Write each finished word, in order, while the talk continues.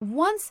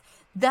once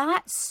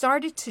that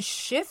started to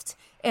shift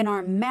in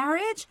our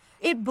marriage,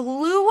 it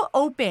blew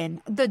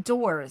open the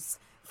doors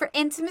for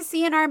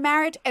intimacy in our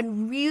marriage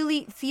and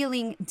really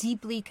feeling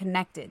deeply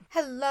connected.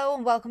 Hello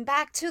and welcome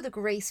back to the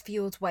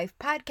Grace-Fueled Wife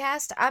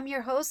podcast. I'm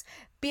your host,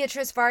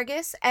 Beatrice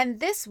Vargas, and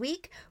this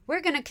week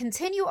we're going to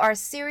continue our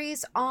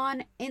series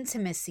on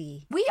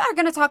intimacy. We are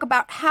going to talk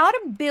about how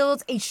to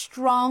build a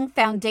strong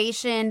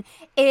foundation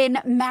in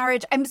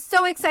marriage. I'm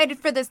so excited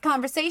for this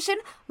conversation.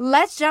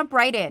 Let's jump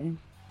right in.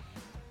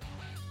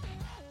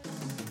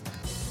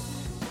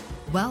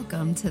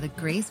 Welcome to the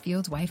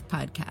Grace-Fueled Wife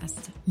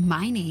podcast.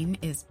 My name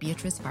is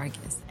Beatrice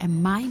Vargas,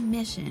 and my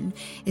mission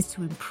is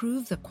to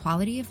improve the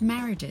quality of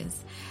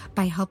marriages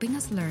by helping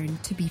us learn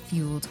to be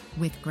fueled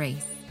with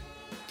grace.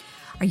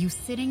 Are you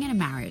sitting in a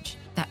marriage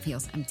that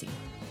feels empty?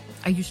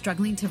 Are you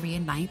struggling to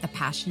reignite the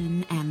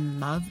passion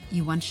and love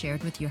you once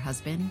shared with your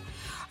husband?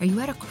 Are you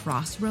at a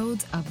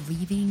crossroads of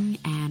leaving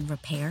and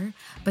repair,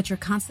 but you're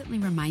constantly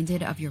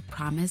reminded of your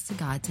promise to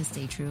God to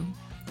stay true?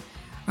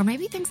 Or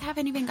maybe things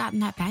haven't even gotten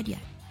that bad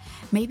yet.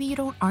 Maybe you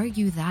don't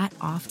argue that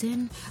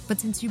often, but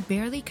since you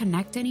barely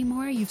connect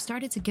anymore, you've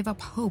started to give up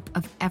hope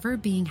of ever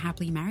being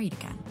happily married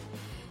again.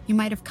 You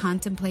might have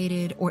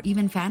contemplated or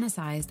even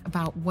fantasized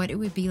about what it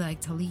would be like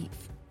to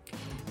leave.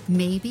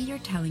 Maybe you're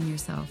telling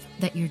yourself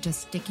that you're just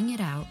sticking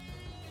it out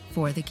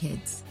for the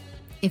kids.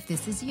 If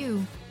this is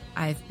you,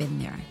 I've been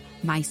there.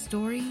 My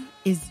story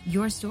is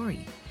your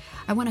story.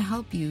 I want to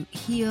help you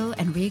heal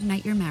and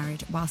reignite your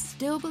marriage while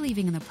still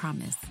believing in the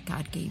promise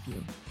God gave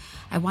you.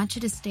 I want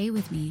you to stay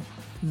with me,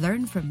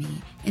 learn from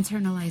me,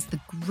 internalize the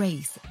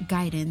grace,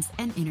 guidance,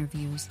 and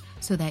interviews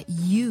so that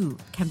you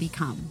can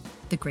become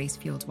the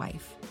Grace-Fueled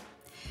Wife.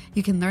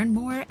 You can learn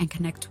more and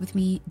connect with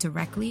me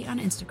directly on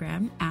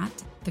Instagram at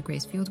the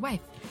Grace-Fueled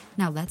Wife.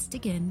 Now let's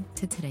dig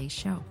into today's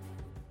show.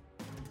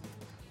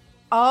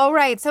 All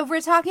right, so if we're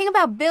talking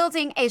about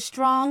building a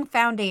strong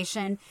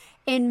foundation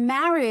in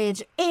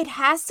marriage, it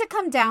has to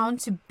come down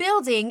to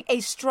building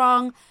a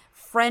strong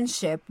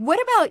friendship. What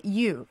about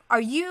you? Are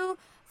you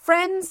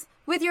friends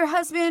with your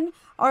husband,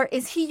 or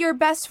is he your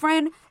best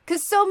friend?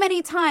 Because so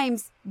many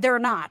times they're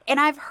not. And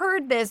I've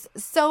heard this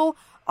so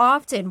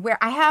often where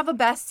I have a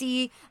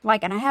bestie,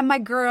 and I have my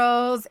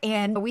girls,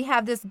 and we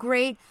have this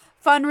great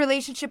fun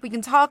relationship. We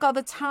can talk all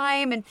the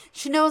time and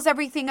she knows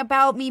everything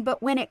about me.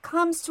 But when it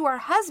comes to our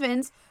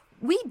husbands,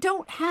 we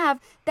don't have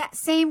that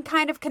same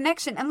kind of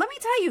connection. And let me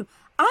tell you,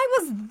 I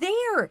was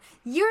there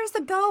years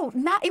ago.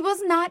 It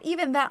was not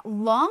even that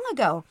long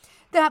ago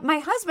that my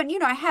husband,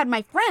 I had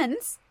my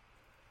friends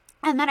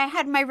and then I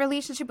had my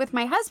relationship with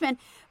my husband,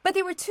 but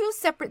they were two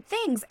separate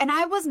things. And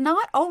I was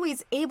not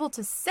always able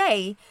to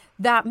say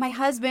that my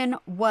husband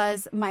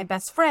was my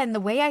best friend the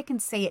way I can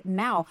say it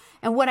now.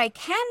 And what I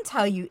can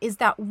tell you is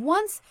that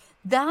once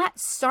that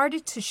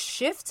started to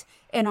shift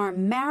in our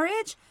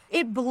marriage,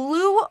 it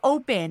blew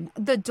open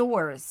the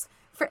doors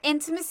for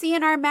intimacy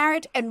in our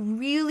marriage and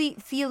really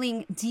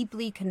feeling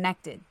deeply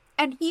connected.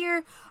 And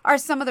here are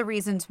some of the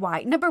reasons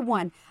why. Number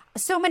one,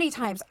 so many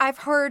times I've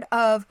heard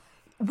of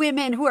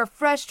women who are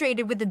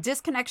frustrated with the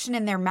disconnection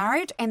in their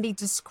marriage and they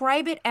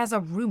describe it as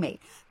a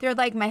roommate. They're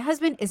like, my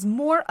husband is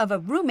more of a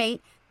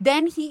roommate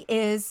than he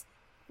is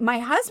my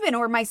husband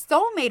or my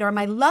soulmate or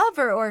my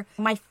lover or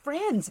my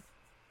friends.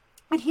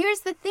 And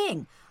here's the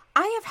thing.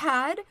 I have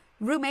had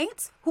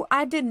roommates who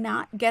I did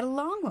not get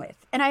along with.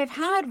 And I've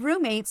had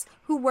roommates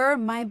who were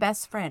my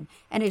best friend.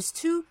 And it's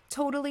two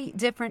totally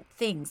different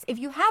things. If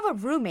you have a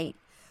roommate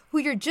who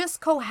you're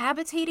just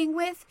cohabitating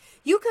with,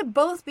 you could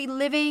both be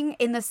living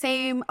in the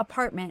same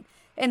apartment,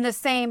 in the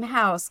same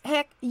house.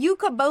 Heck, you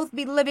could both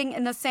be living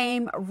in the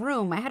same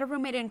room. I had a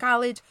roommate in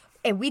college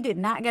and we did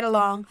not get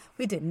along.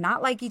 We did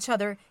not like each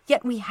other,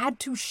 yet we had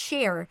to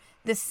share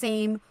the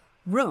same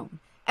room.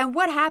 And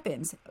what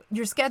happens?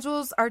 Your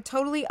schedules are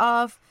totally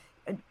off.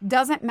 It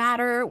doesn't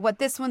matter what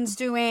this one's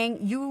doing.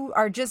 You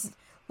are just,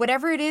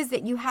 whatever it is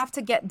that you have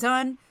to get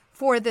done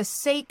for the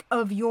sake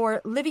of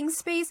your living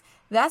space,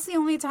 that's the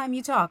only time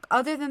you talk.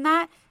 Other than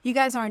that, you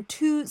guys are on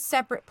two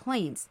separate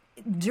planes.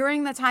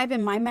 During the time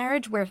in my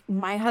marriage where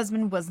my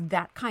husband was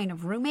that kind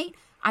of roommate,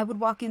 I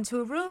would walk into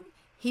a room,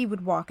 he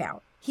would walk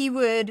out. He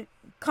would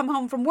come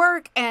home from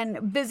work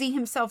and busy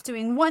himself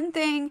doing one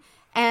thing,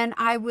 and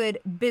I would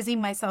busy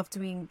myself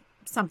doing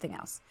something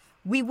else.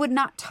 We would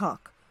not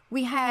talk.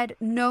 We had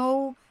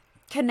no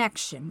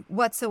connection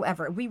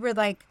whatsoever. We were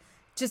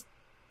just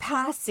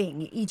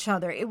passing each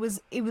other. It was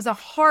a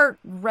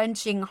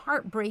heart-wrenching,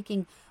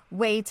 heartbreaking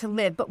way to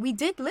live. But we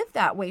did live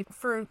that way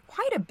for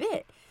quite a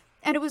bit.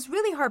 And it was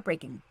really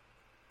heartbreaking.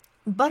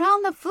 But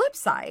on the flip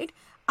side,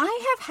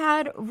 I have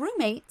had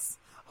roommates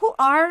who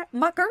are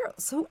my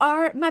girls, who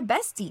are my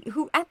bestie,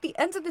 who at the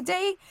end of the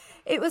day,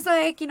 it was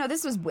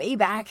this was way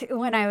back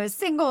when I was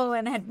single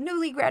and had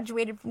newly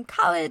graduated from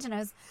college and I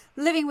was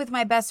living with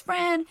my best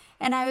friend.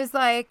 And I was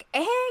like,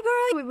 hey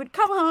girl, we would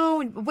come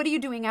home. What are you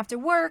doing after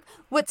work?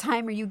 What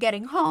time are you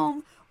getting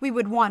home? We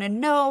would want to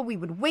know. We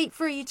would wait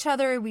for each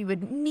other. We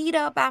would meet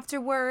up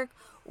after work,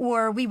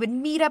 or we would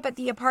meet up at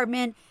the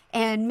apartment.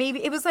 And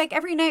maybe it was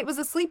every night was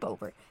a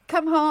sleepover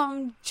come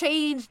home,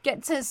 change,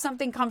 get to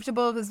something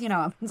comfortable because,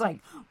 I was like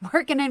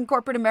working in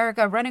corporate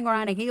America, running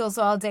around in heels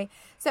all day.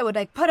 So I would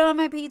like put on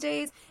my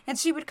PJs and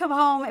she would come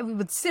home and we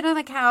would sit on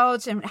the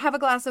couch and have a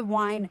glass of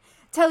wine,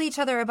 tell each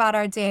other about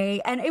our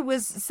day. And it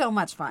was so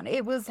much fun.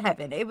 It was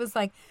heaven. It was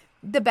like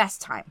the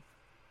best time.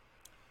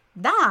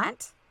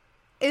 That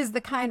is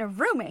the kind of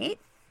roommate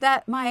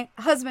that my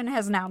husband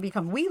has now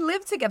become. We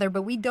live together,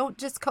 but we don't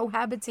just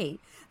cohabitate.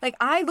 Like,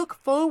 I look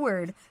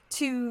forward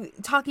to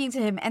talking to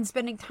him and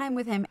spending time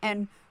with him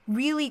and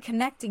really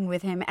connecting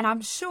with him. And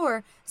I'm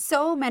sure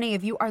so many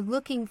of you are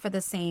looking for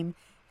the same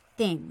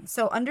thing.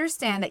 So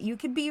understand that you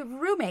can be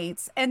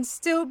roommates and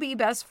still be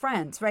best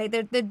friends, right?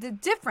 The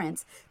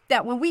difference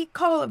that when we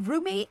call a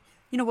roommate,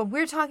 when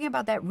we're talking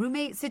about that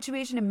roommate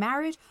situation in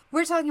marriage,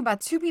 we're talking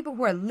about two people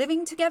who are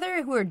living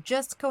together, who are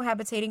just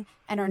cohabitating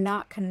and are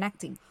not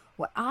connecting.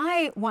 What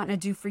I want to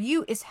do for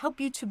you is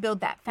help you to build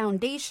that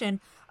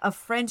foundation of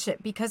friendship,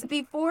 because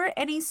before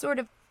any sort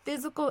of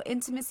physical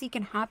intimacy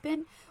can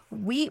happen,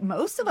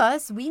 most of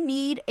us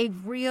need a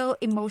real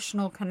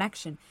emotional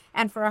connection.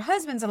 And for our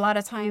husbands, a lot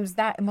of times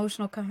that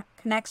emotional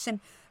connection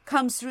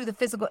comes through the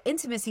physical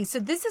intimacy. So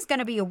this is going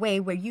to be a way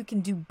where you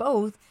can do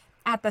both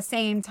at the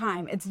same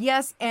time. It's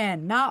yes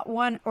and, not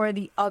one or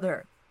the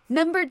other.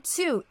 Number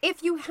 2,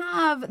 if you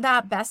have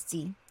that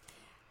bestie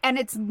and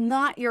it's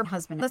not your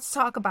husband, let's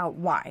talk about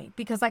why.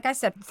 Because like I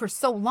said, for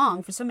so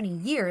long, for so many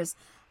years,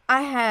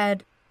 I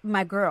had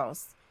my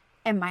girls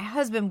and my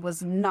husband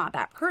was not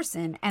that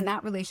person and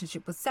that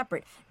relationship was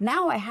separate.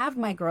 Now I have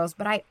my girls,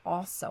 but I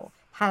also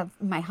have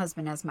my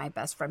husband as my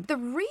best friend. The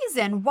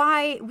reason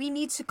why we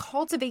need to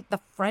cultivate the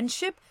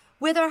friendship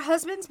with our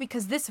husbands,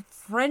 because this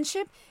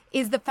friendship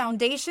is the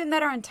foundation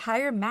that our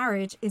entire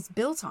marriage is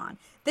built on.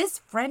 This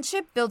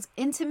friendship builds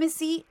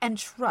intimacy and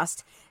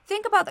trust.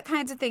 Think about the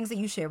kinds of things that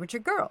you share with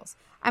your girls.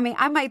 I mean,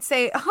 I might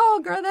say,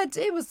 oh, girl, that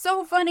day was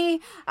so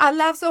funny. I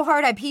laughed so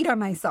hard, I peed on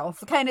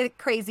myself. Kind of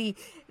crazy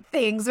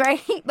things,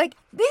 right? Like,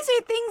 these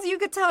are things you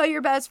could tell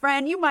your best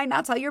friend. You might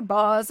not tell your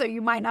boss, or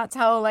you might not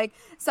tell, like,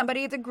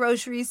 somebody at the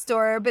grocery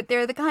store, but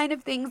they're the kind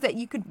of things that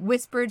you could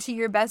whisper to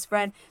your best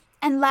friend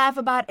and laugh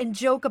about and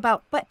joke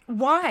about. But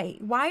why?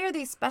 Why are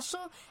they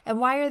special and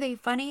why are they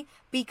funny?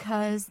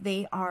 Because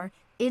they are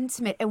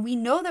intimate. And we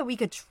know that we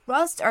could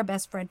trust our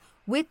best friend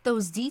with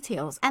those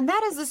details. And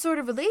that is the sort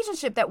of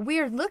relationship that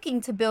we're looking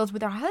to build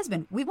with our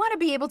husband. We want to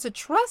be able to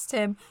trust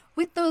him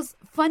with those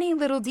funny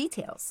little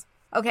details.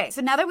 Okay,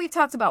 so now that we've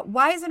talked about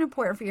why is it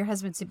important for your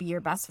husband to be your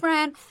best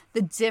friend,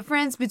 the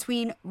difference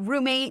between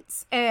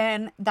roommates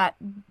and that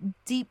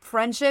deep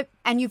friendship,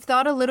 and you've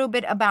thought a little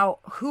bit about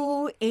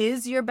who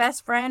is your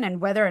best friend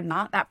and whether or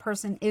not that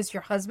person is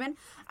your husband,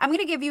 I'm going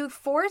to give you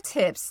 4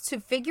 tips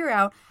to figure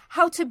out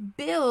how to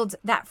build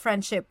that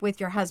friendship with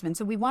your husband.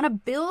 So we want to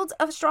build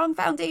a strong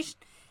foundation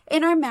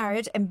in our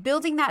marriage, and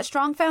building that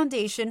strong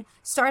foundation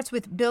starts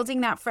with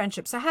building that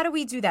friendship. So how do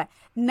we do that?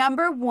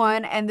 Number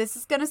 1, and this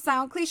is going to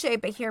sound cliche,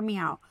 but hear me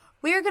out.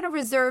 We are going to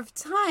reserve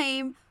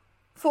time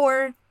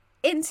for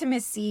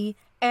intimacy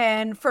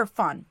and for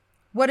fun.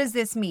 What does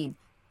this mean?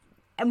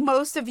 And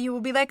most of you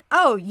will be like,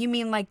 oh, you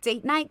mean like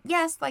date night?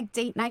 Yes, like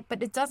date night,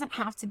 but it doesn't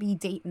have to be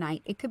date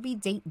night. It could be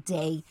date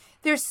day.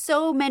 There's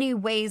so many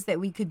ways that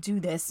we could do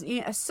this.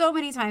 So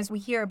many times we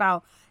hear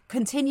about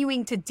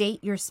continuing to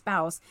date your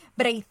spouse,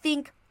 but I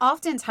think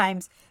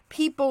oftentimes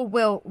people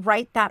will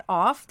write that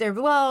off.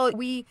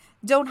 We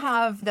don't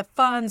have the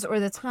funds or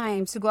the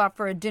time to go out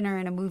for a dinner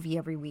and a movie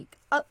every week.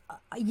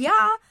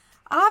 Yeah,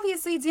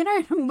 obviously dinner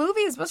and a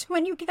movie, especially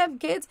when you have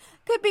kids,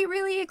 could be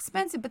really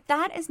expensive, but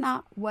that is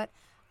not what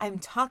I'm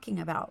talking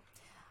about.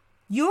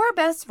 Your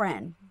best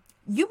friend,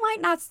 you might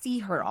not see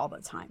her all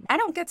the time. I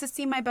don't get to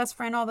see my best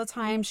friend all the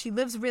time. She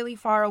lives really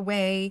far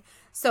away.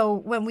 So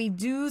when we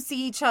do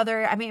see each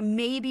other, I mean,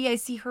 maybe I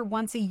see her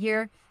once a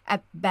year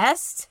at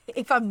best.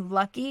 If I'm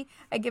lucky,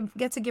 I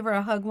get to give her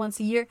a hug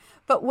once a year.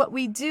 But what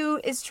we do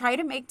is try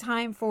to make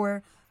time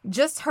for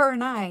just her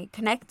and I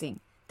connecting.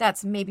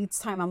 That's maybe it's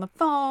time on the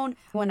phone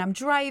when I'm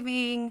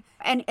driving.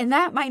 And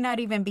that might not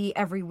even be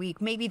every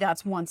week. Maybe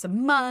that's once a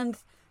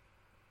month.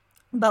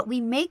 But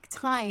we make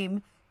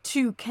time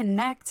to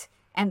connect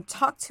and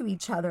talk to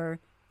each other,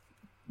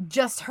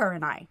 just her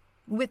and I,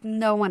 with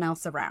no one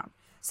else around,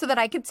 so that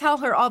I could tell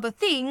her all the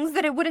things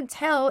that I wouldn't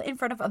tell in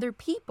front of other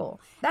people.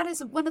 That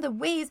is one of the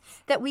ways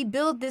that we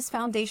build this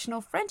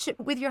foundational friendship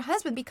with your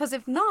husband, because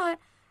if not,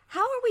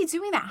 how are we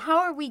doing that? How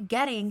are we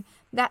getting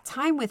that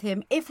time with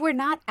him if we're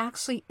not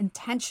actually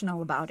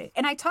intentional about it?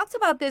 And I talked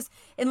about this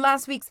in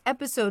last week's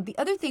episode. The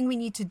other thing we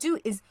need to do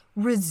is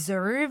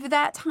reserve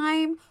that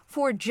time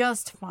for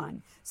just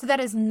fun. So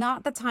that is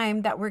not the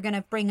time that we're going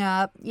to bring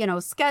up,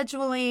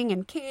 scheduling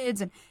and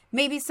kids and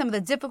maybe some of the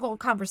difficult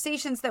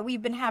conversations that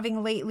we've been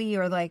having lately,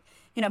 or like,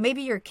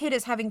 maybe your kid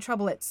is having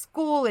trouble at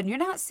school and you're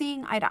not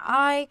seeing eye to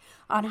eye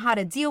on how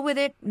to deal with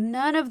it.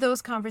 None of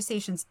those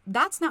conversations.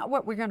 That's not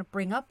what we're going to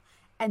bring up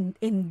and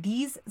in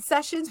these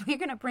sessions. We're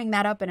going to bring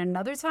that up in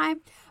another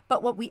time.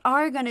 But what we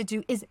are going to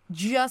do is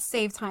just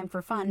save time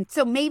for fun.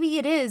 So maybe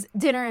it is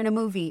dinner and a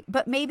movie,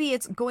 but maybe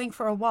it's going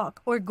for a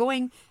walk or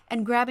going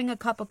and grabbing a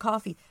cup of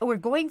coffee or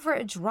going for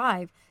a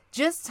drive.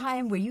 Just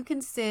time where you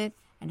can sit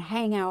and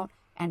hang out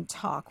and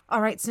talk.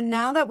 All right. So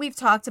now that we've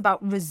talked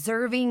about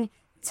reserving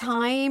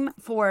time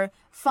for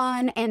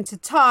fun and to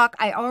talk,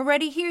 I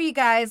already hear you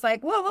guys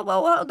like, whoa,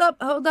 hold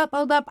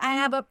up. I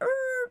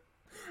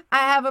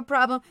have a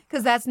problem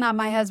because that's not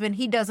my husband.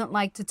 He doesn't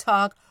like to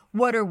talk.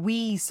 What are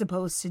we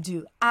supposed to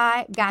do?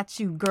 I got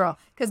you, girl.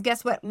 Because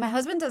guess what? My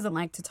husband doesn't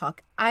like to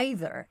talk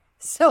either.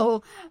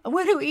 So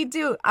what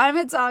do? I'm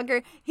a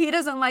talker. He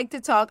doesn't like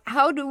to talk.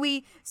 How do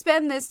we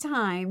spend this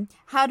time?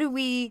 How do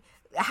we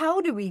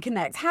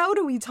connect? How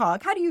do we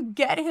talk? How do you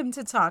get him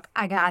to talk?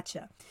 I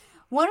gotcha.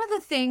 One of the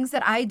things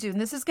that I do, and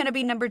this is going to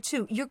be number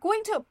 2, you're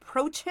going to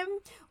approach him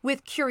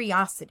with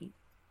curiosity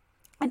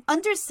and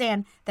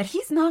understand that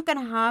he's not going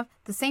to have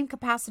the same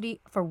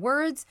capacity for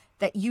words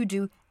that you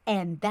do,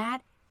 and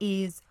that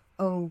is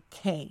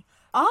okay.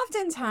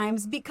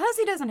 Oftentimes, because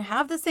he doesn't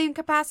have the same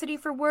capacity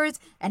for words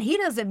and he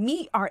doesn't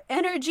meet our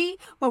energy,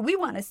 where we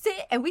want to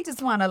sit and we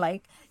just want to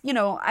like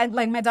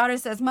my daughter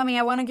says, Mommy,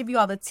 I want to give you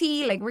all the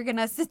tea. Like, we're going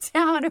to sit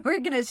down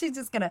and she's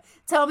just going to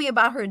tell me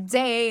about her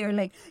day, or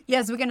like,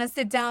 yes, we're going to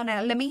sit down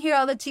and let me hear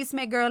all the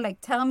chisme, girl. Like,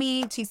 tell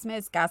me, chisme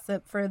is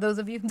gossip for those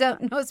of you who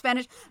don't know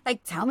Spanish.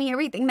 Like, tell me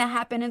everything that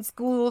happened in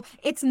school.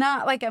 It's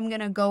not like I'm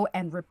going to go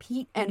and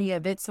repeat any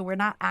of it. So we're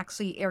not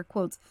actually, air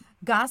quotes,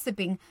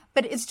 gossiping,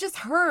 but it's just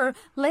her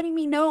letting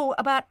me know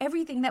about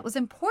everything that was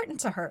important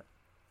to her.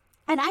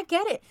 And I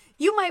get it.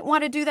 You might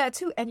want to do that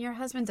too. And your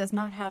husband does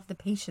not have the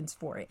patience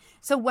for it.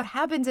 So what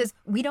happens is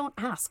we don't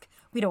ask.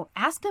 We don't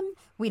ask him.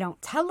 We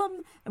don't tell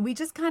him. And we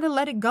just kind of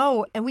let it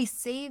go. And we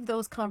save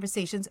those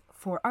conversations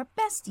for our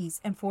besties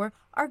and for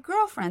our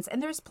girlfriends.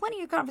 And there's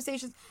plenty of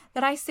conversations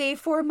that I save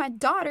for my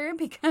daughter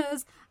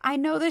because I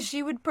know that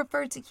she would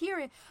prefer to hear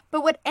it.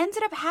 But what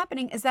ended up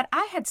happening is that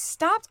I had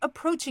stopped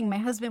approaching my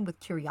husband with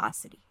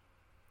curiosity.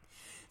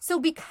 So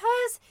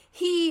because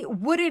he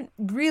wouldn't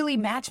really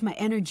match my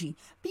energy,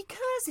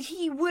 because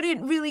he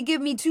wouldn't really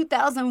give me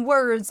 2,000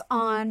 words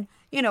on,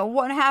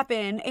 what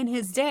happened in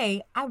his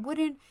day, I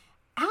wouldn't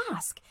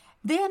ask.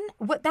 Then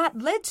what that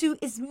led to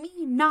is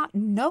me not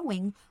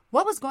knowing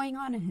what was going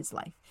on in his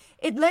life.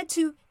 It led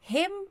to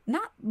him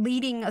not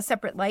leading a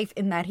separate life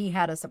in that he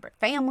had a separate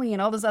family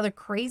and all this other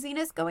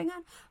craziness going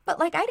on. But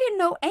like, I didn't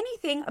know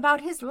anything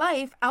about his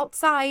life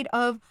outside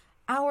of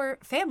our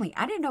family.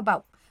 I didn't know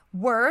about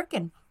work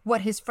and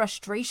what his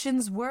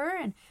frustrations were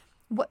and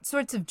what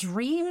sorts of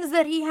dreams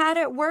that he had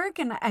at work.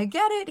 And I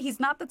get it. He's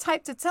not the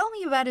type to tell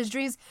me about his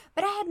dreams,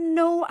 but I had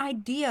no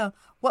idea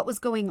what was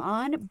going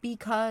on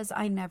because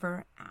I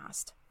never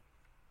asked.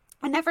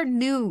 I never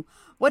knew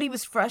what he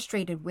was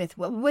frustrated with,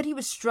 what he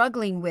was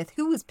struggling with,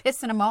 who was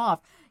pissing him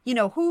off,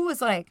 who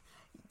was like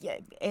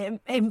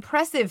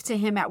impressive to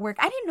him at work.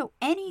 I didn't know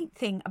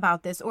anything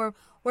about this, or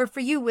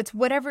for you, it's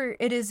whatever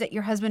it is that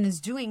your husband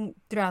is doing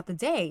throughout the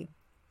day.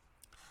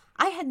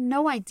 I had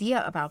no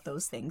idea about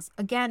those things,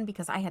 again,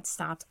 because I had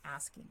stopped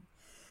asking.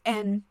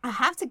 And I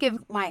have to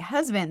give my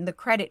husband the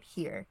credit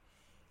here.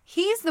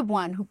 He's the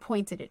one who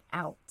pointed it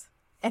out.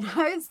 And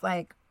I was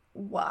like,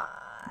 what?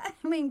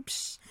 I mean,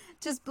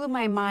 just blew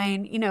my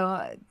mind.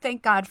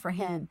 Thank God for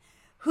him,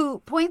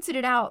 who pointed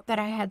it out that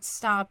I had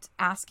stopped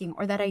asking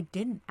or that I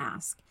didn't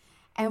ask.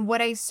 And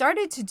what I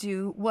started to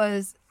do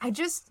was I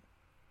just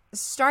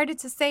started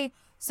to say,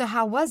 so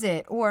how was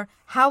it? Or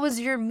how was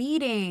your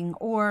meeting?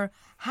 Or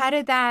how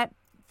did that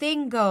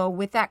thing go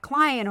with that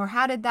client? Or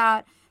how did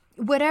that,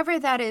 whatever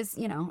that is,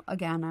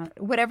 again,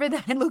 whatever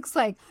that looks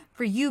like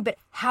for you, but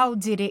how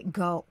did it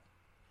go?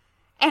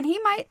 And he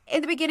might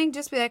in the beginning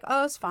just be like,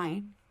 oh, it's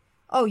fine.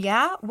 Oh,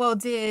 yeah? Well,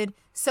 did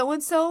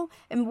so-and-so?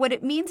 And what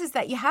it means is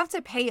that you have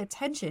to pay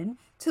attention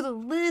to the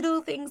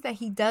little things that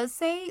he does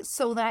say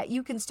so that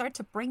you can start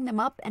to bring them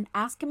up and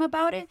ask him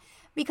about it.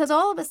 Because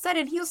all of a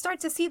sudden he'll start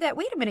to see that,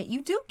 wait a minute,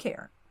 you do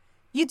care.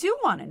 You do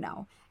want to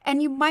know.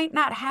 And you might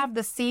not have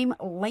the same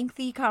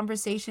lengthy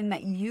conversation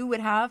that you would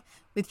have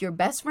with your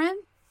best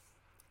friend,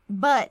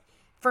 but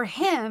for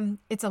him,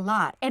 it's a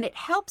lot. And it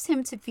helps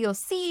him to feel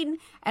seen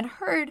and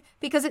heard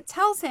because it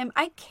tells him,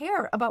 I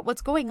care about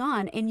what's going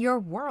on in your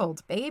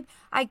world, babe.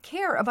 I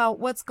care about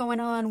what's going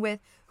on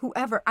with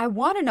whoever. I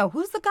want to know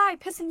who's the guy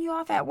pissing you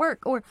off at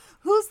work, or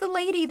who's the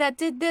lady that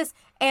did this.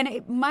 And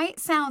it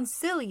might sound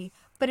silly,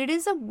 but it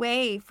is a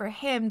way for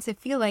him to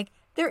feel like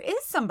there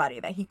is somebody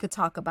that he could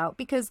talk about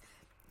because,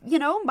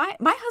 my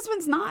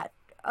husband's not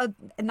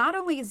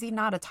only is he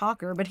not a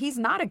talker, but he's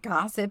not a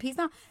gossip. He's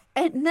not,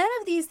 and none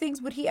of these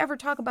things would he ever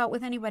talk about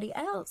with anybody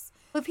else.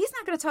 If he's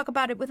not going to talk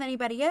about it with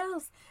anybody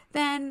else,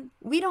 then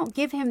we don't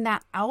give him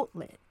that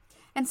outlet.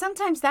 And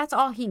sometimes that's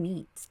all he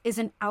needs is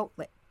an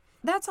outlet.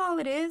 That's all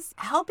it is,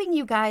 helping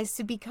you guys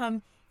to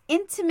become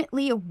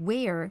intimately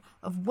aware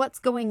of what's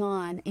going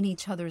on in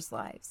each other's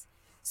lives.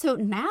 So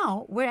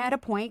now we're at a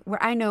point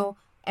where I know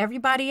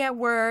everybody at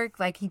work.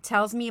 Like, he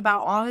tells me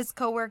about all his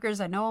coworkers.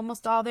 I know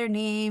almost all their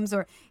names,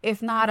 or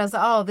if not, as,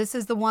 oh, this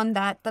is the one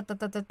that da da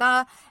da da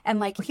da. And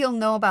like, he'll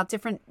know about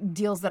different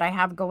deals that I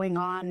have going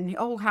on. And,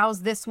 oh,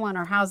 how's this one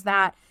or how's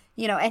that?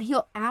 And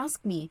he'll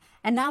ask me.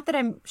 And not that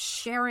I'm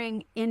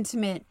sharing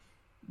intimate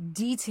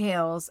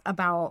details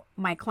about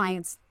my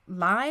clients'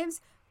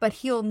 lives, but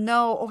he'll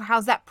know, oh,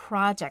 how's that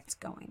project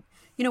going?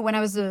 When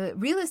I was a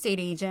real estate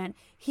agent,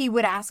 he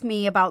would ask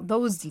me about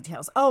those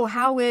details. Oh,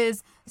 how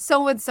is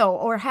so-and-so,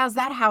 or how's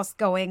that house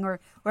going, or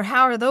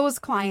how are those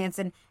clients,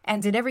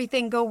 and did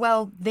everything go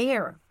well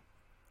there?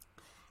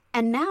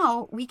 And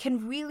now we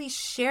can really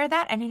share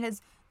that, and it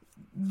has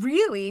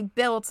really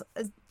built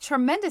a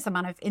tremendous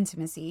amount of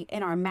intimacy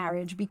in our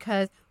marriage,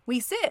 because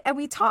we sit and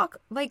we talk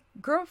like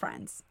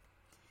girlfriends.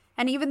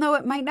 And even though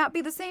it might not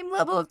be the same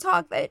level of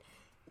talk that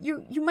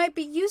you might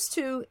be used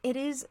to, it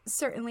is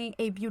certainly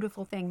a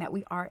beautiful thing that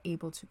we are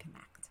able to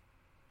connect.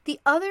 The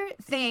other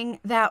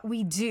thing that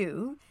we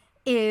do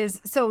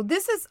is, so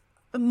this is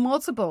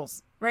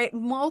multiples, right?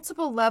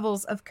 Multiple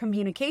levels of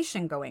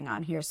communication going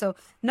on here. So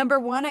number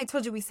one, I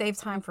told you we save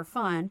time for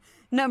fun.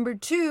 Number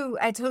two,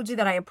 I told you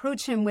that I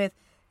approach him with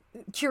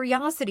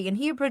curiosity, and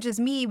he approaches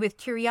me with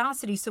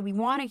curiosity. So we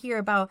want to hear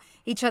about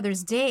each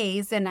other's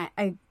days. And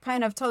I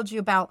kind of told you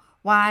about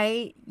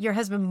why your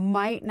husband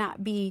might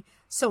not be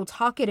so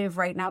talkative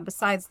right now,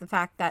 besides the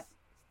fact that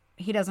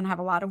he doesn't have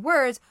a lot of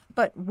words,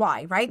 but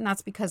why, right? And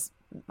that's because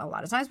a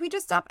lot of times we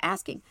just stop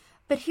asking.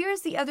 But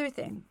here's the other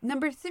thing.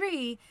 Number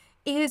three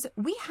is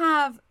we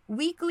have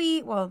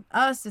weekly, well,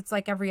 us, it's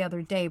like every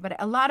other day, but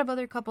a lot of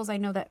other couples I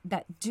know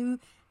that do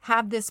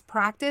have this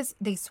practice,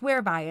 they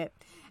swear by it,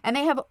 and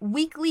they have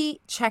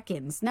weekly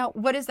check-ins. Now,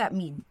 what does that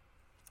mean?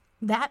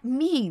 That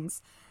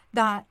means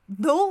that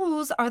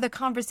those are the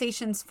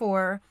conversations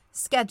for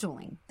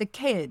scheduling, the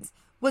kids.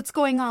 What's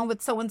going on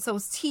with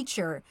so-and-so's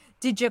teacher?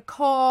 Did you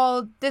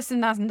call this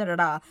and that and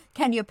da-da-da?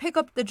 Can you pick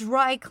up the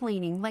dry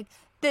cleaning? Like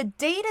the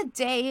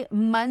day-to-day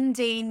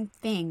mundane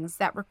things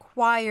that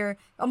require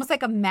almost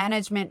like a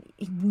management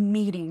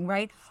meeting,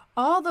 right?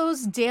 All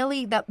those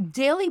daily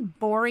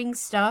boring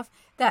stuff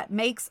that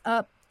makes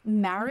up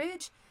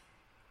marriage.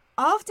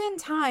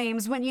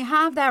 Oftentimes, when you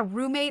have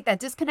that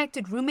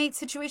disconnected roommate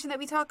situation that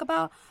we talk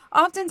about,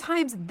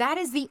 oftentimes that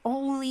is the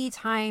only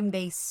time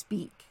they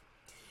speak.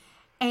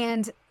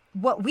 And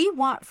what we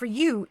want for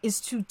you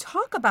is to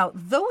talk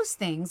about those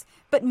things,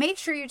 but make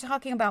sure you're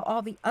talking about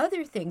all the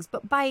other things.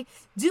 But by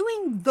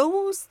doing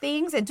those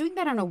things and doing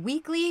that on a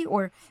weekly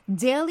or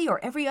daily or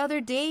every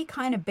other day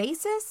kind of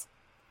basis,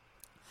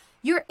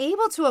 you're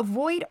able to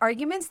avoid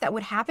arguments that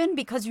would happen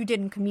because you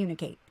didn't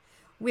communicate.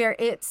 Where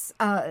it's,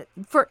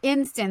 for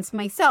instance,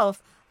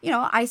 myself,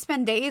 I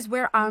spend days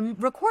where I'm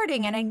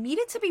recording and I need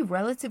it to be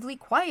relatively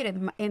quiet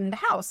in the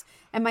house.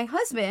 And my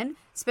husband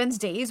spends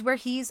days where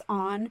he's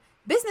on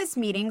business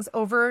meetings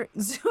over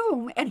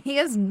Zoom, and he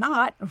is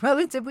not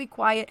relatively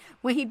quiet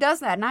when he does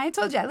that. And I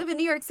told you, I live in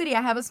New York City.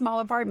 I have a small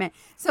apartment.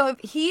 So if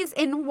he's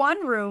in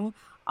one room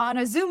on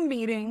a Zoom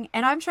meeting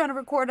and I'm trying to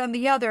record on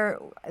the other,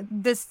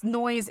 this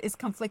noise is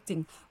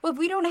conflicting. Well, if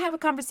we don't have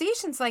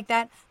conversations like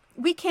that,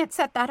 we can't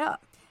set that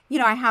up.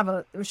 I have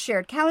a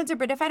shared calendar,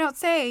 but if I don't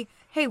say,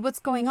 hey,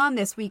 what's going on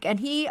this week? And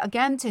he,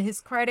 again, to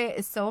his credit,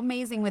 is so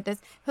amazing with this.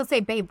 He'll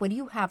say, babe, what do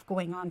you have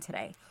going on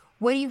today?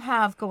 What do you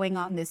have going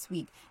on this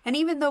week? And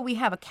even though we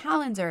have a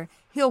calendar,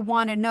 he'll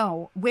want to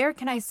know, where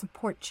can I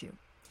support you?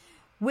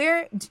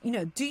 Where,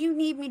 do you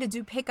need me to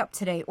do pickup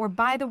today? Or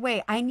by the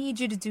way, I need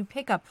you to do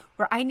pickup,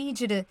 or I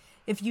need you to,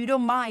 if you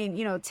don't mind,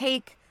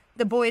 take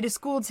the boy to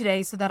school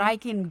today so that I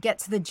can get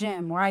to the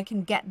gym, or I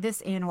can get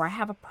this in, or I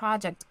have a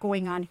project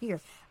going on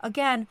here.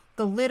 Again,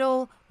 the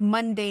little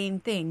mundane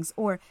things.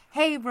 Or,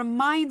 hey,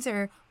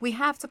 reminder, we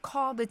have to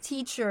call the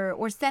teacher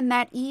or send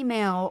that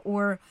email,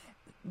 or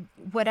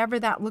whatever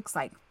that looks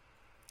like.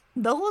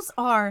 Those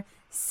are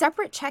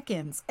separate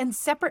check-ins and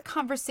separate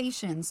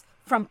conversations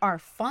from our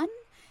fun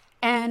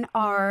and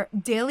our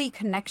daily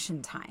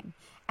connection time.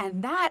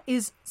 And that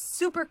is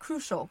super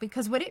crucial,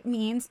 because what it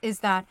means is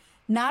that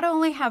not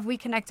only have we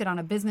connected on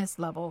a business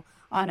level,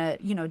 on a,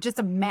 just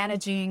a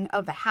managing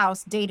of the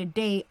house,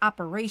 day-to-day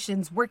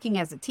operations, working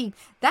as a team.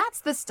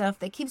 That's the stuff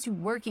that keeps you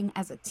working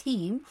as a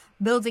team,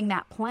 building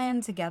that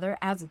plan together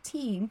as a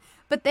team.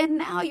 But then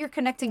now you're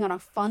connecting on a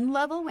fun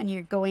level when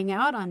you're going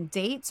out on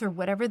dates or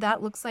whatever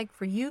that looks like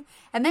for you.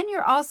 And then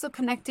you're also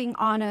connecting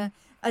on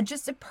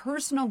just a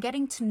personal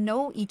getting to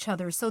know each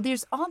other. So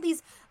there's all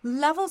these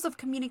levels of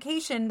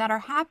communication that are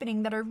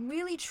happening that are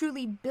really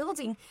truly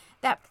building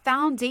that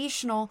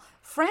foundational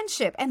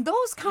friendship. And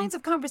those kinds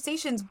of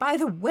conversations, by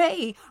the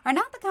way, are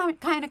not the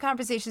kind of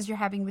conversations you're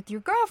having with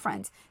your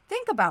girlfriends.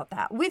 Think about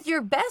that. With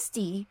your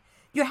bestie,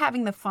 you're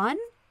having the fun,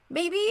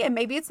 maybe, and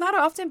maybe it's not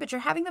often, but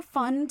you're having the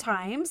fun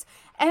times,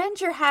 and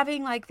you're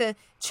having like the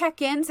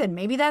check-ins, and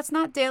maybe that's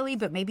not daily,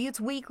 but maybe it's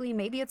weekly,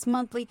 maybe it's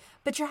monthly,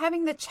 but you're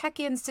having the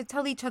check-ins to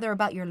tell each other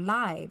about your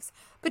lives.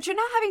 But you're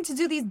not having to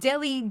do these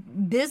daily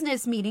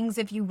business meetings,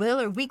 if you will,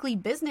 or weekly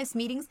business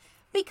meetings,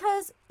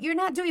 because you're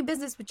not doing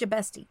business with your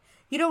bestie.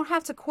 You don't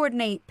have to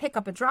coordinate pick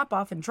up and drop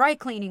off and dry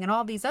cleaning and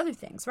all these other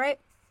things, right?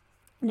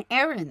 And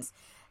errands.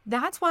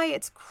 That's why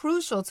it's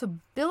crucial to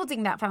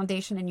building that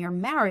foundation in your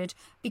marriage,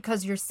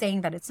 because you're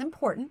saying that it's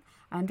important.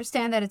 I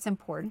understand that it's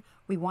important.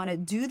 We want to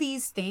do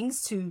these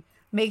things to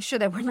make sure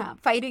that we're not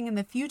fighting in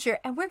the future,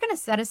 and we're going to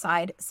set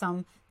aside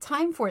some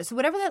time for it. So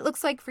whatever that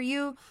looks like for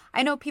you,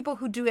 I know people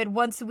who do it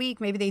once a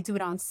week. Maybe they do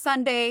it on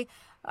Sunday.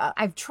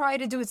 I've tried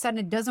to do it Sunday.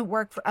 It doesn't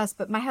work for us,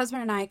 but my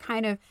husband and I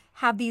kind of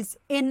have these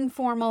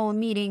informal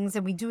meetings,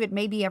 and we do it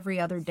maybe every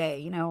other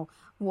day, 2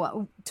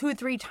 or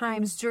 3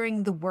 times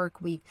during the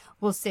work week.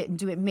 We'll sit and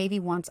do it maybe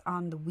once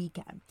on the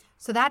weekend.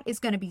 So that is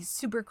going to be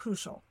super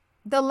crucial.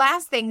 The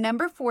last thing,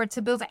 number 4,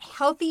 to build a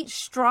healthy,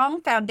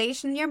 strong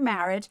foundation in your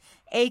marriage,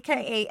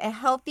 aka a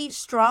healthy,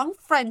 strong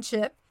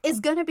friendship, is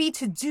going to be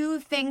to do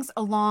things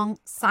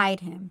alongside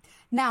him.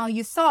 Now,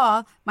 you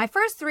saw my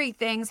first 3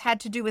 things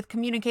had to do with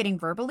communicating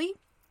verbally,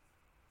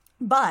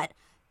 but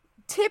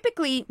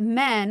typically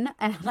men,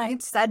 and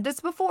I've said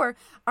this before,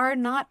 are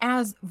not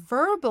as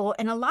verbal.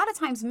 And a lot of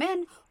times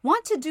men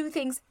want to do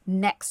things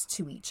next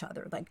to each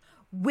other, like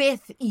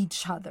with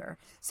each other.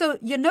 So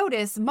you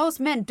notice most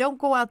men don't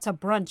go out to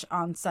brunch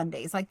on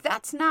Sundays. Like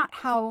that's not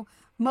how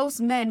most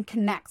men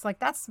connect. Like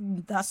that's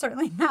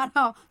certainly not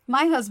how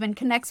my husband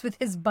connects with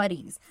his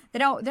buddies. They're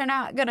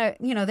not gonna,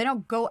 they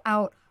don't go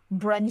out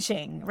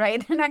brunching,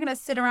 right? They're not going to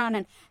sit around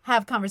and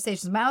have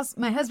conversations.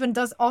 My husband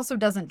also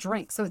doesn't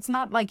drink. So it's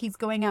not like he's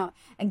going out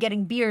and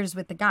getting beers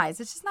with the guys.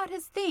 It's just not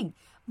his thing.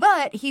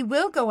 But he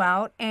will go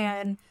out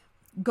and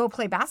go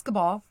play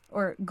basketball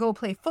or go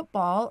play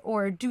football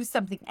or do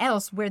something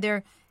else where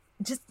they're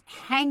just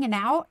hanging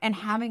out and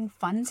having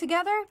fun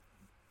together.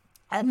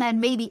 And then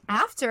maybe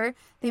after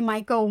they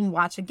might go and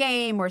watch a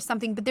game or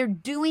something, but they're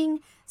doing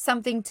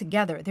something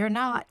together. They're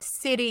not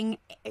sitting,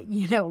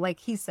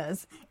 like he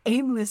says,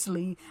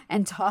 aimlessly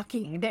and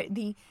talking.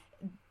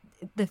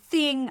 The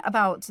thing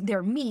about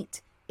their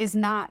meet is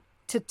not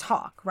to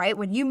talk, right?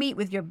 When you meet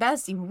with your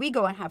bestie, when we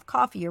go and have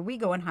coffee or we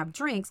go and have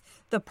drinks,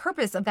 the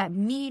purpose of that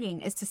meeting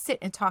is to sit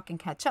and talk and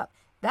catch up.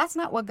 That's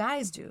not what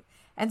guys do.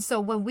 And so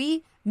when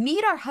we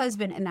meet our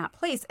husband in that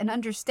place and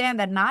understand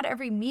that not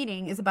every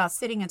meeting is about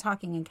sitting and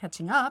talking and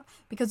catching up,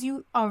 because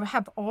you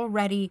have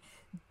already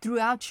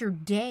throughout your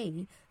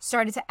day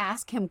started to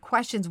ask him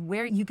questions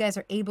where you guys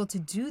are able to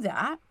do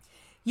that,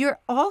 you're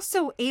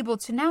also able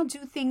to now do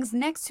things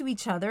next to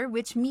each other,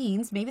 which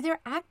means maybe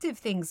they're active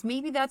things.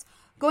 Maybe that's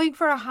going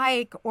for a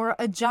hike or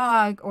a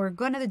jog or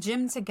going to the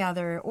gym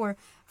together. Or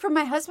for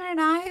my husband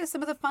and I,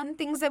 some of the fun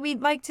things that we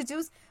like to do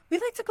is we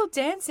like to go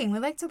dancing. We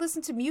like to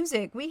listen to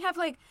music. We have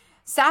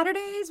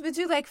Saturdays, we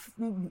do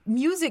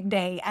music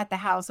day at the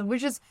house and we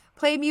just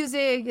play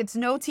music. It's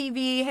no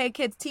TV. Hey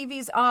kids,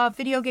 TV's off,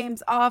 video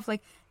games off,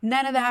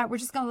 none of that. We're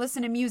just going to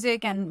listen to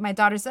music. And my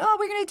daughter said,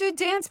 we're going to do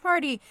a dance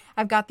party.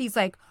 I've got these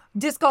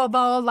disco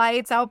ball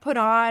lights I'll put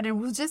on and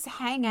we'll just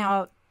hang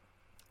out.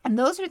 And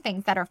those are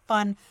things that are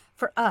fun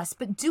for us.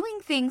 But doing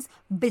things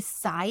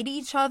beside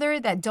each other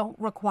that don't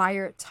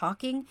require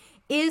talking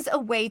is a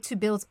way to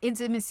build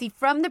intimacy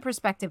from the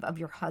perspective of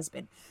your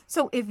husband.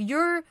 So if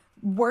you're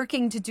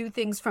working to do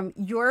things from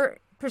your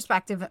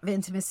perspective of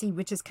intimacy,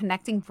 which is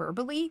connecting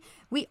verbally,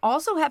 we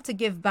also have to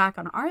give back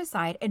on our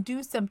side and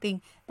do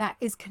something that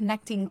is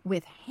connecting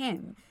with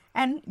him.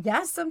 And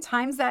yes,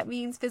 sometimes that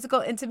means physical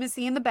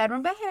intimacy in the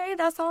bedroom, but hey,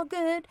 that's all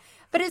good.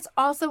 But it's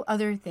also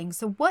other things.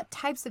 So what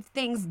types of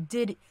things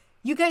did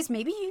you guys,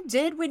 maybe you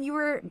did when you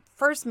were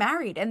first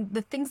married, and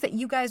the things that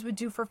you guys would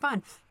do for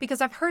fun? Because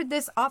I've heard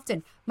this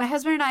often. My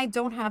husband and I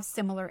don't have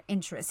similar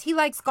interests. He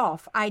likes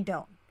golf. I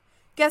don't.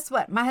 Guess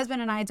what? My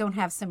husband and I don't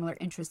have similar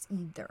interests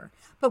either.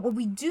 But what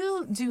we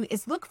do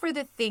is look for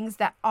the things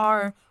that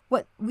are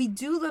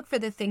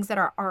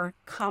our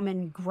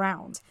common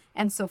ground.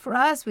 And so for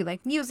us, we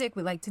like music,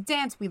 we like to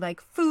dance, we like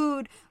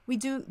food, we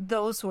do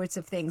those sorts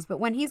of things.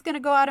 But when he's going to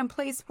go out and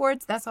play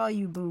sports, that's all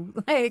you, boo.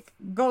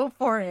 Go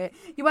for it.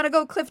 You want to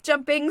go cliff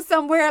jumping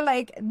somewhere?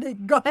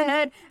 Go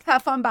ahead,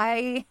 have fun,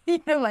 bye.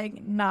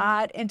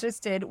 Not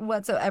interested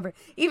whatsoever.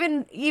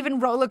 Even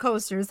roller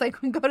coasters.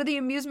 We go to the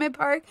amusement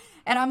park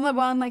and I'm the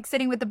one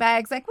sitting with the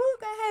bags, woo,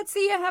 go ahead,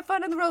 see ya, have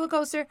fun on the roller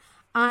coaster.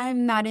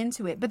 I'm not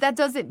into it, but that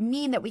doesn't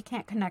mean that we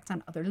can't connect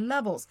on other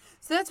levels.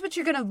 So that's what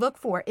you're going to look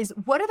for is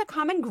what are the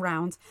common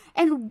grounds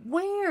and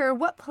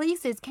what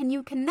places can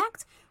you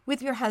connect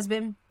with your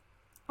husband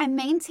and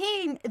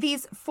maintain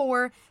these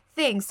 4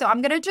 things. So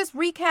I'm going to just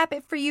recap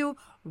it for you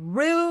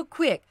real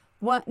quick.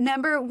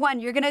 Number 1,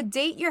 you're going to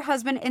date your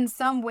husband in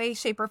some way,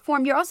 shape, or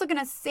form. You're also going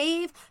to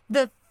save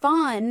the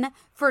fun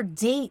for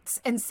dates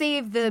and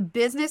save the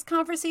business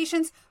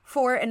conversations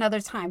for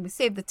another time. We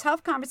save the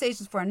tough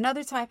conversations for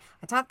another time.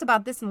 I talked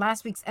about this in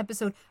last week's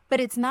episode, but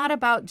it's not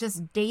about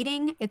just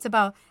dating. It's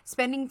about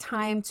spending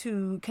time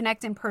to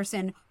connect in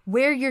person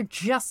where you're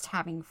just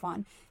having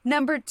fun.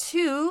 Number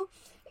 2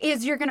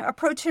 is you're going to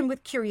approach him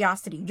with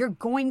curiosity. You're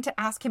going to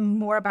ask him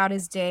more about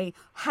his day.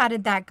 How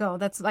did that go?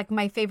 That's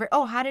my favorite.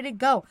 Oh, how did it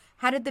go?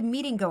 How did the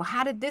meeting go?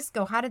 How did this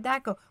go? How did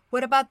that go?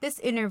 What about this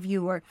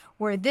interview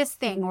or this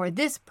thing or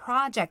this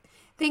project?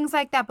 things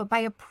like that. But by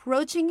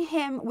approaching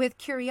him with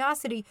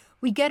curiosity,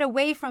 we get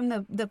away from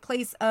the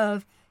place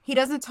of, he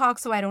doesn't talk,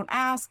 so I don't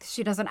ask.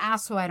 She doesn't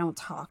ask, so I don't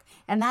talk.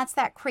 And that's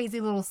that crazy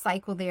little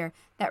cycle there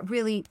that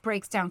really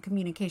breaks down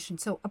communication.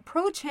 So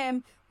approach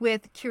him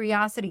with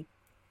curiosity.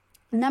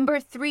 Number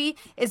 3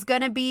 is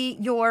going to be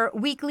your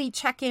weekly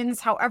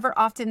check-ins, however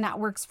often that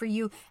works for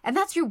you. And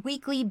that's your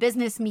weekly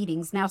business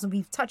meetings. Now, so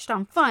we've touched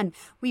on fun.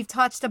 We've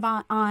touched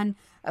on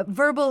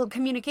verbal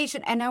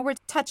communication. And now we're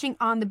touching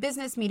on the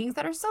business meetings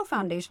that are so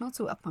foundational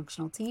to a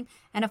functional team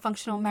and a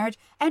functional marriage.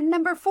 And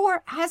number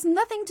 4 has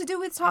nothing to do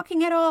with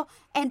talking at all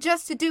and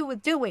just to do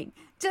with doing.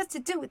 Just to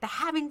do with the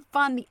having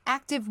fun, the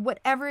active,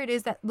 whatever it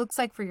is that looks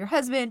like for your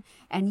husband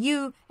and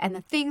you, and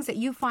the things that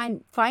you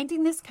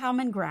finding this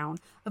common ground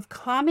of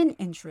common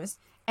interest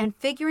and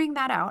figuring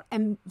that out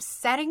and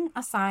setting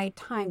aside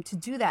time to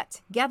do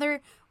that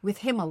together with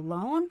him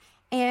alone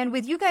and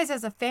with you guys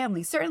as a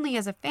family. Certainly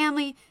as a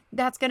family,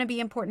 that's going to be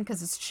important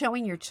because it's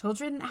showing your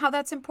children how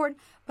that's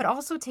important, but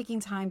also taking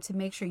time to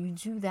make sure you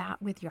do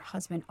that with your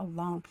husband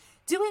alone.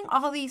 Doing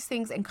all these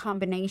things in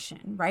combination,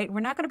 right? We're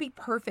not going to be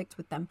perfect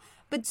with them,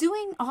 but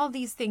doing all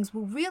these things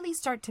will really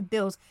start to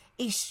build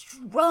a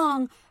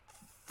strong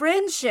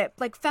friendship,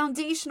 like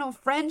foundational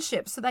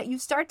friendship, so that you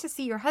start to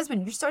see your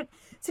husband, you start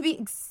to be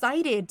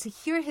excited to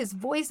hear his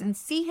voice and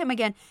see him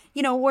again,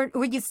 or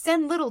you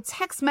send little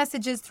text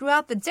messages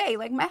throughout the day.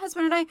 Like my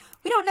husband and I,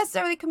 we don't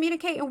necessarily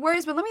communicate in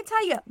words, but let me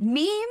tell you,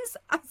 memes,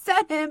 I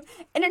send him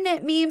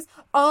internet memes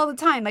all the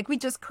time. Like we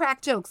just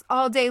crack jokes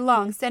all day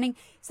long, sending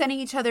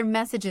each other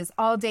messages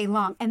all day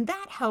long. And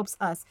that helps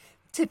us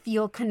to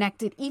feel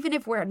connected, even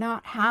if we're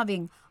not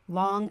having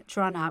long,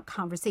 drawn-out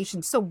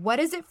conversations. So what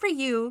is it for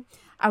you?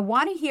 I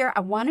want to hear, I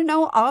want to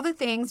know all the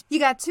things. You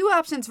got 2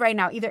 options right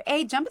now. Either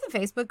A, jump in the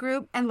Facebook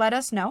group and let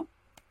us know.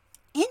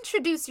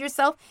 Introduce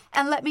yourself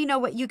and let me know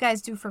what you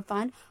guys do for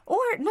fun. Or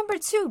number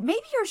 2,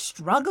 maybe you're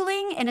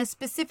struggling in a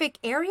specific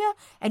area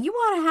and you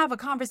want to have a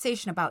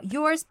conversation about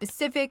your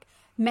specific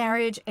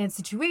marriage and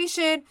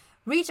situation.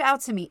 Reach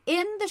out to me.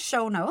 In the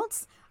show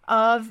notes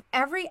of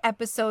every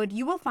episode,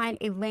 you will find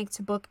a link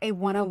to book a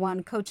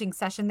one-on-one coaching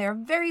session. There are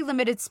very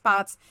limited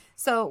spots.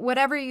 So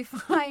whatever you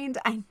find,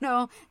 I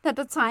know that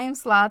the time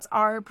slots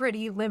are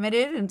pretty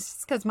limited, and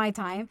just because my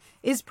time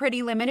is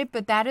pretty limited,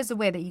 but that is a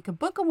way that you can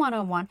book a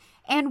one-on-one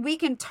and we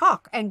can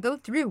talk and go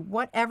through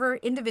whatever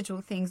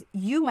individual things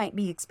you might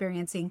be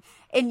experiencing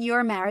in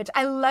your marriage.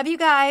 I love you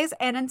guys.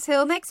 And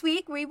until next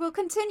week, we will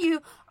continue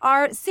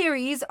our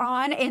series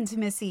on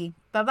intimacy.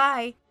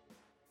 Bye-bye.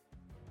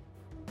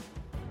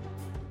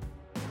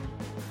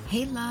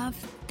 Hey, love,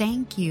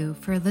 thank you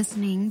for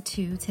listening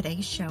to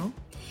today's show.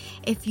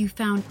 If you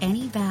found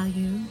any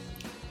value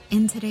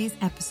in today's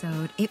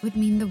episode, it would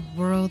mean the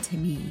world to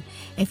me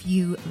if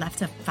you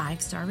left a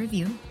 5-star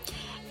review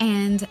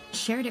and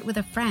shared it with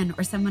a friend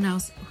or someone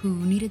else who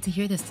needed to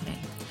hear this today.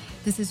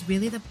 This is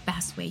really the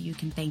best way you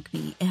can thank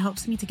me. It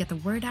helps me to get the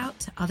word out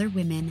to other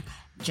women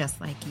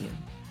just like you.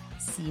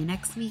 See you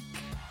next week.